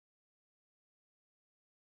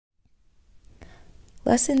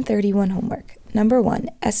Lesson 31 homework. Number 1,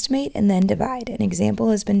 estimate and then divide. An example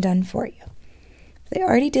has been done for you. They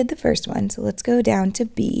already did the first one, so let's go down to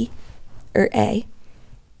A.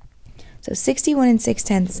 So 61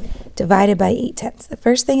 6/10 divided by 8/10. The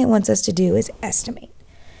first thing it wants us to do is estimate.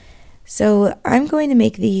 So I'm going to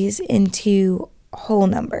make these into whole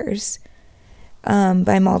numbers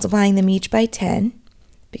by multiplying them each by 10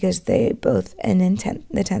 because they both end in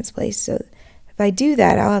the tenths place. So if I do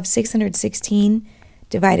that, I'll have 616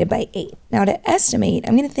 divided by 8. Now to estimate,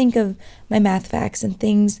 I'm going to think of my math facts and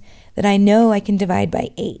things that I know I can divide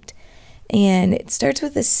by 8. And it starts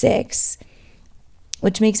with a 6,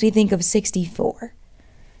 which makes me think of 64.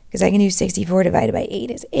 Because I can do 64 divided by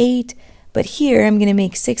 8 is 8. But here I'm going to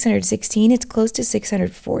make 616. It's close to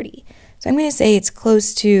 640. So I'm going to say it's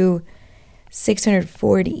close to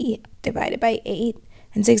 640 divided by 8.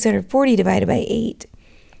 And 640 divided by 8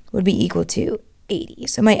 would be equal to 80.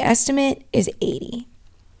 So my estimate is 80.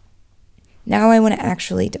 Now I want to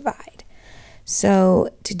actually divide. So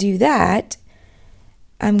to do that,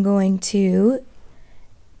 I'm going to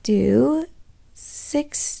do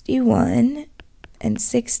 61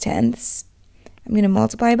 6/10. I'm going to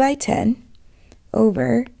multiply by 10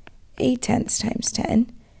 over 8/10 times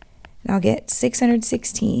 10. And I'll get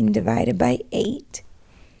 616 divided by 8.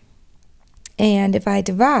 And if I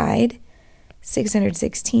divide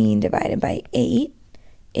 616 divided by 8,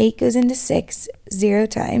 8 goes into 6 0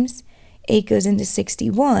 times. 8 goes into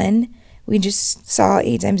 61. We just saw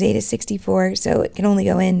 8 times 8 is 64, so it can only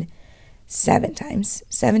go in 7 times.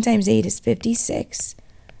 7 times 8 is 56.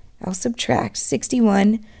 I'll subtract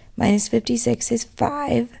 61 minus 56 is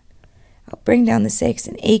 5. I'll bring down the 6,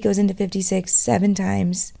 and 8 goes into 56 7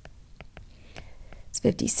 times. It's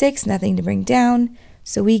 56, nothing to bring down,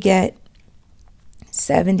 so we get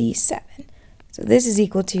 77. So this is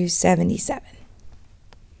equal to 77.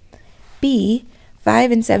 B,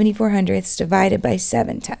 5 74/100 divided by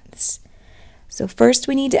 7/10. So first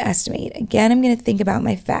we need to estimate. Again, I'm going to think about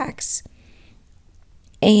my facts.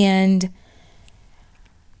 And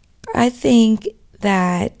I think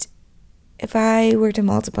that if I were to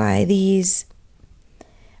multiply these,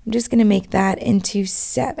 I'm just going to make that into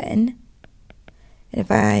 7. And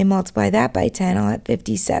if I multiply that by 10, I'll have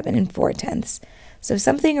 57 4/10. So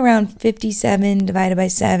something around 57 divided by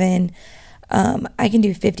 7. I can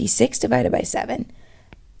do 56 divided by 7.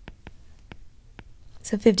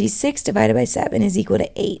 So 56 divided by 7 is equal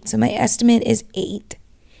to 8. So my estimate is 8.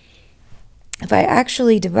 If I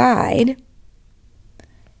actually divide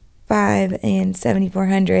 5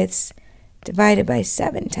 74/100 divided by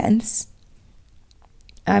 7/10,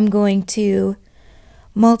 I'm going to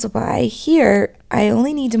multiply. Here, I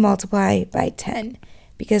only need to multiply by 10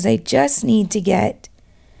 because I just need to get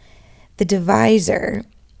the divisor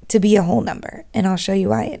to be a whole number, and I'll show you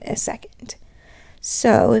why in a second.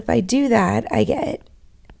 So if I do that, I get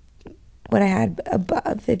what I had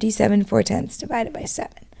above, 57 4/10 divided by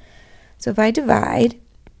 7. So if I divide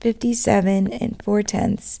 57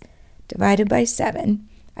 4/10 divided by 7,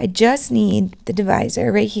 I just need the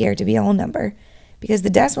divisor right here to be a whole number because the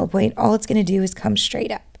decimal point, all it's going to do is come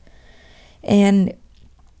straight up. And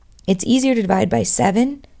it's easier to divide by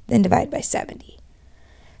 7 than divide by 70.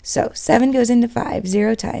 So 7 goes into 5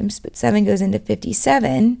 0 times, but 7 goes into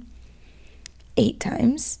 57 8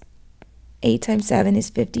 times. 8 times 7 is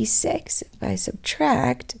 56. If I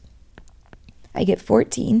subtract, I get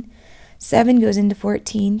 14. 7 goes into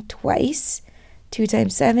 14 twice. 2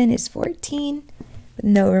 times 7 is 14, with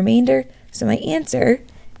no remainder. So my answer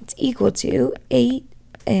is equal to 8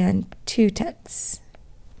 2/10.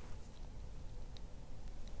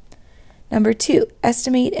 Number 2,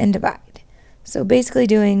 estimate and divide. So basically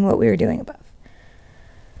doing what we were doing above.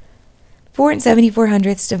 4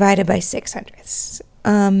 74/100 divided by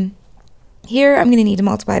 6/100. Here I'm going to need to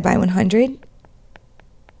multiply by 100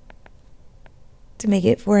 to make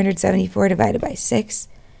it 474 divided by 6.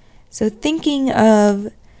 So thinking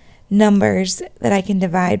of numbers that I can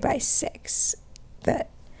divide by 6 that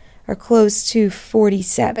are close to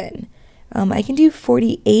 47. I can do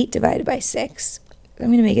 48 divided by 6. I'm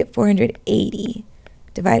going to make it 480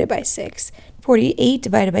 divided by 6. 48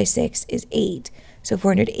 divided by 6 is 8. So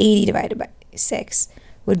 480 divided by 6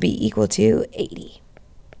 would be equal to 80.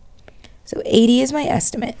 So 80 is my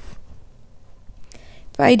estimate.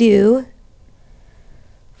 If I do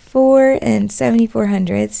 4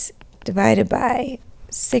 74/100 divided by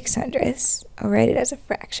 6/100, I'll write it as a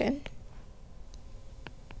fraction.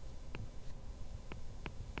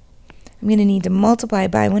 I'm going to need to multiply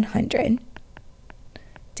by 100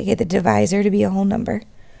 to get the divisor to be a whole number.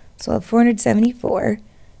 So I'll have 474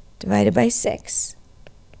 divided by 6.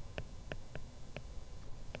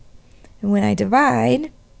 And when I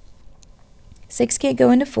divide, 6 can't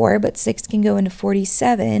go into 4, but 6 can go into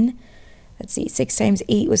 47. Let's see, 6 times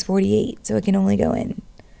 8 was 48, so it can only go in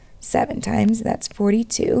 7 times. That's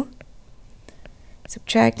 42.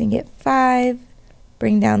 Subtract and get 5.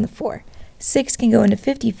 Bring down the 4. 6 can go into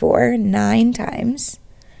 54 9 times.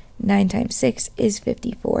 9 times 6 is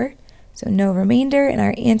 54. So no remainder, and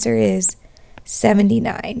our answer is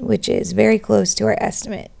 79, which is very close to our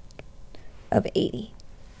estimate of 80.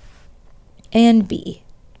 And B,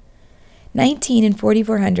 19 and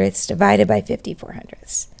 44 hundredths divided by 54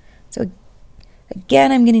 hundredths. So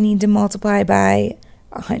again, I'm going to need to multiply by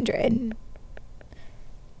 100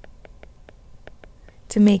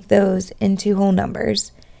 to make those into whole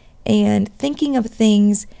numbers. And thinking of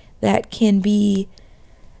things that can be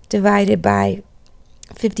divided by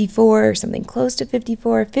 54 or something close to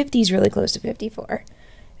 54, 50 is really close to 54.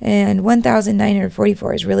 And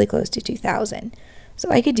 1,944 is really close to 2,000. So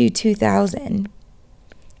I could do 2,000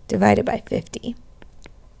 divided by 50.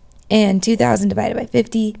 And 2,000 divided by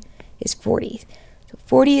 50 is 40. So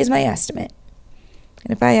 40 is my estimate.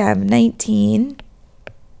 And if I have 19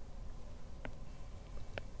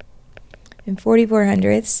 and 44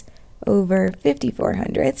 hundredths over 54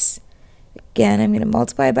 hundredths, again, I'm going to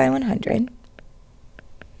multiply by 100.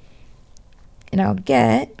 And I'll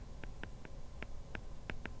get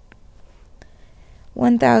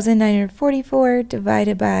 1,944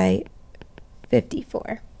 divided by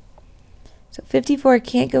 54. So 54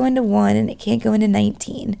 can't go into 1 and it can't go into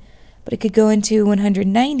 19, but it could go into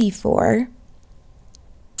 194.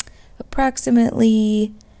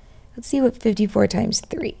 Approximately, let's see what 54 times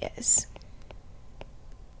 3 is.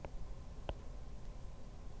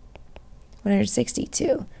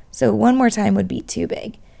 162. So one more time would be too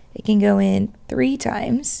big. It can go in 3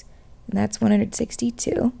 times, and that's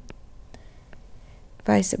 162. If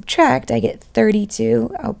I subtract, I get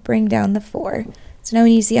 32. I'll bring down the 4. So now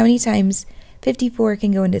we need to see how many times 54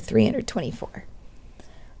 can go into 324.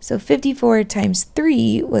 So 54 times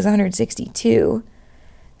 3 was 162.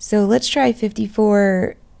 So let's try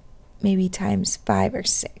 54 maybe times 5 or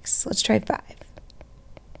 6. Let's try 5.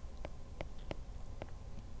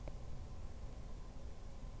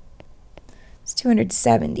 It's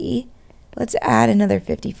 270. Let's add another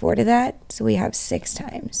 54 to that, so we have 6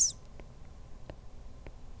 times.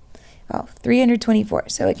 Well, 324,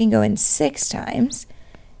 so it can go in 6 times,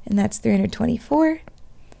 and that's 324.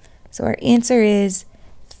 So our answer is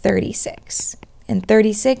 36, and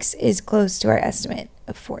 36 is close to our estimate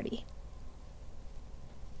of 40.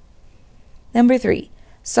 Number 3,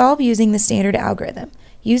 solve using the standard algorithm.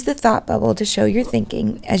 Use the thought bubble to show your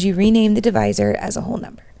thinking as you rename the divisor as a whole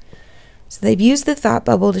number. So they've used the thought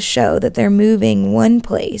bubble to show that they're moving one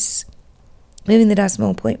place, moving the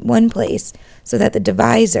decimal point one place, so that the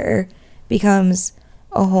divisor becomes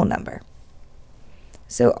a whole number.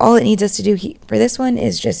 So all it needs us to do for this one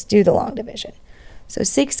is just do the long division. So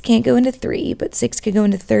 6 can't go into 3, but 6 could go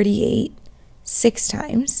into 38 6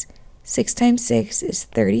 times. 6 times 6 is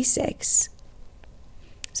 36.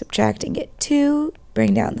 Subtract and get 2,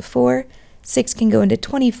 bring down the 4. 6 can go into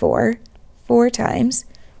 24 4 times.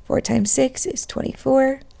 4 times 6 is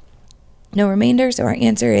 24. No remainder, so our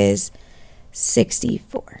answer is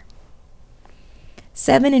 64.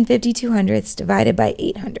 7 and 52 hundredths divided by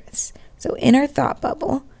 8 hundredths. So in our thought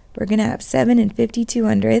bubble, we're going to have 7 and 52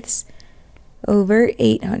 hundredths over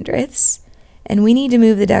 8 hundredths. And we need to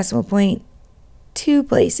move the decimal point 2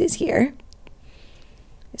 places here.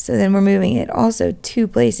 So then we're moving it also 2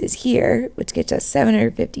 places here, which gets us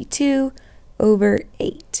 752 over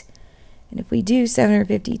 8. And if we do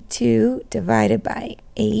 752 divided by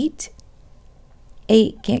 8,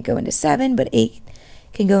 8 can't go into 7, but 8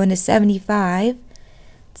 can go into 75.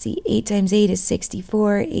 Let's see, 8 times 8 is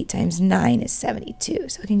 64, 8 times 9 is 72.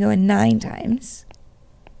 So it can go in 9 times.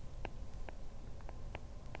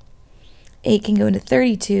 8 can go into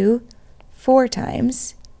 32 4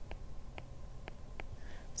 times.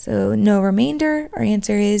 So no remainder, our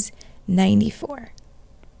answer is 94.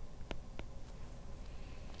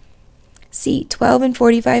 C, 12 and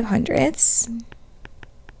 45 hundredths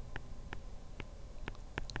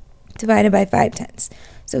divided by 5 tenths.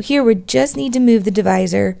 So here we just need to move the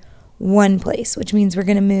divisor one place, which means we're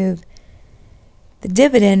going to move the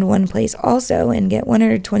dividend one place also and get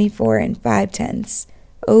 124 and 5 tenths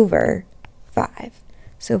over 5.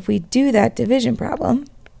 So if we do that division problem,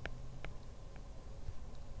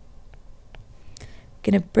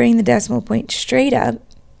 we're going to bring the decimal point straight up,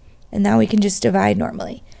 and now we can just divide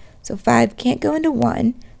normally. So 5 can't go into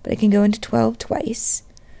 1, but it can go into 12 twice.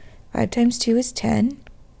 5 times 2 is 10.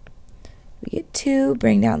 We get 2,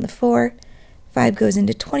 bring down the 4. 5 goes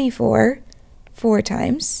into 24 4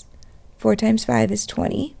 times. 4 times 5 is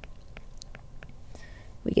 20.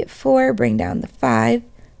 We get 4, bring down the 5.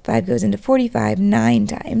 5 goes into 45 9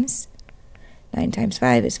 times. 9 times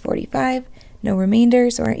 5 is 45. No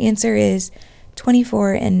remainder, so our answer is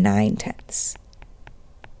 24 and 9/10.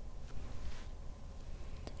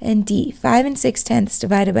 And D, 5 and 6/10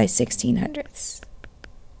 divided by 16/100.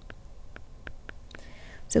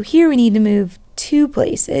 So here we need to move 2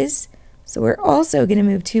 places. So we're also going to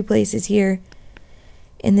move 2 places here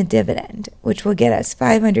in the dividend, which will get us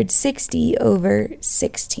 560 over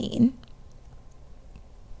 16.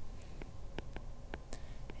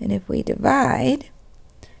 And if we divide,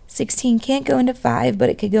 16 can't go into 5, but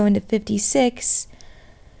it could go into 56.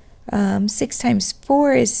 6 times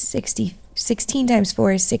 4 is 60. 16 times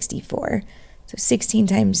 4 is 64. So 16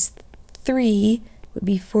 times 3 would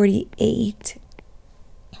be 48.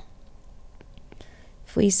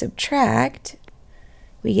 If we subtract,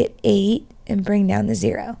 we get 8 and bring down the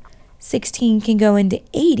 0. 16 can go into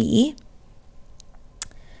 80.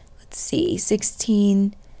 Let's see,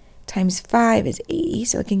 16 times 5 is 80,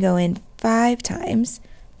 so it can go in 5 times.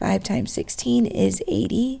 5 times 16 is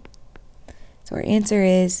 80. So our answer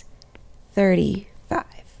is 35.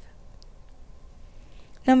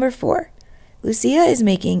 Number 4. Lucia is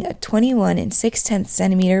making a 21 6/10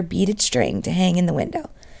 centimeter beaded string to hang in the window.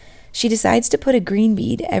 She decides to put a green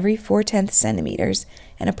bead every 4/10 centimeters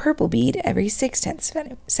and a purple bead every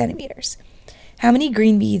 6/10 centimeters. How many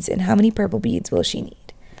green beads and how many purple beads will she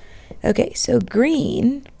need? Okay, so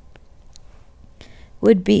green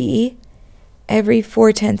would be every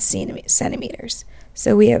 4/10 centimeters.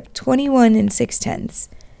 So we have 21 6/10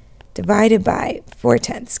 divided by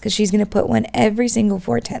 4/10 because she's going to put one every single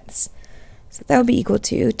 4/10. So that would be equal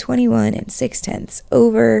to 21 6/10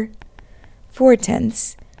 over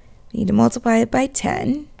 4/10. We need to multiply it by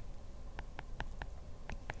 10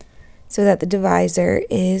 so that the divisor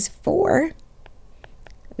is 4.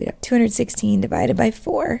 We'd have 216 divided by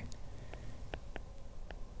 4.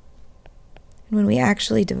 And when we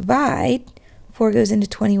actually divide, 4 goes into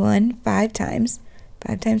 21 5 times.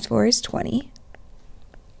 5 times 4 is 20.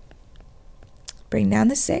 Bring down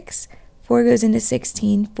the 6. 4 goes into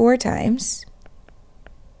 16 4 times.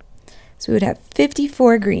 So we would have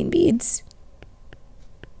 54 green beads.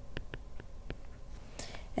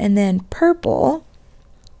 And then purple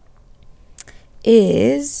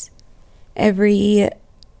is every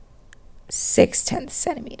 6/10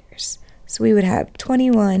 centimeters. So we would have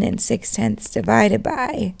 21 6/10 divided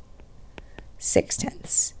by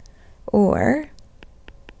 6/10. Or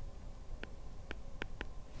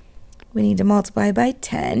we need to multiply by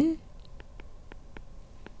 10.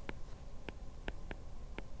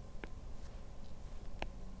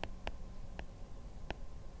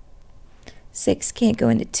 Six can't go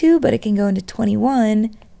into 2, but it can go into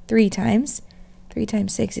 21 3 times. 3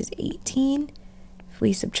 times 6 is 18. If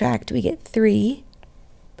we subtract, we get 3.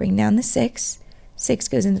 Bring down the 6. 6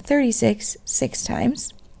 goes into 36 6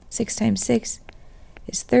 times. 6 times 6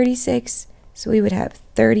 is 36. So we would have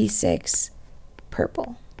 36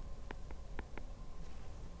 purple.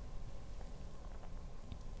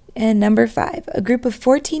 And number 5, a group of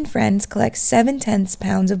 14 friends collects 7/10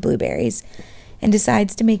 pounds of blueberries and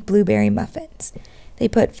decides to make blueberry muffins. They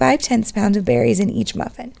put 5/10 pounds of berries in each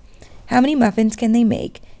muffin. How many muffins can they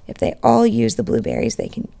make if they all use the blueberries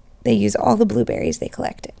they use all the blueberries they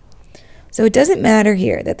collected? So it doesn't matter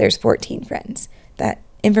here that there's 14 friends. That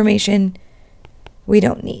information we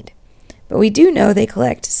don't need. But we do know they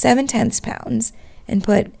collect 7/10 pounds and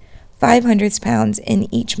put 5/100 pounds in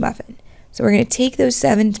each muffin. So we're going to take those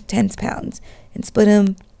 7/10 pounds and split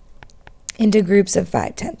them into groups of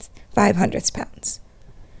 5/100 pounds.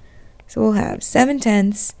 So we'll have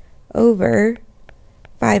 7/10 over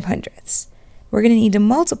 5/100. We're going to need to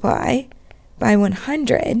multiply by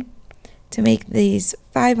 100 to make these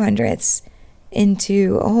 5/100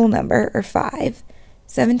 into a whole number, or 5.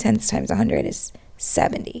 7/10 times 100 is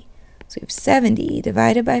 70. So we have 70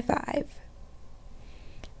 divided by 5.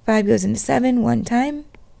 5 goes into 7 one time.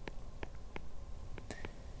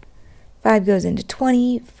 5 goes into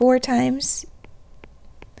 20 4 times.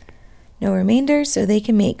 No remainder, so they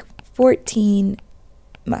can make 14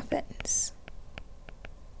 muffins.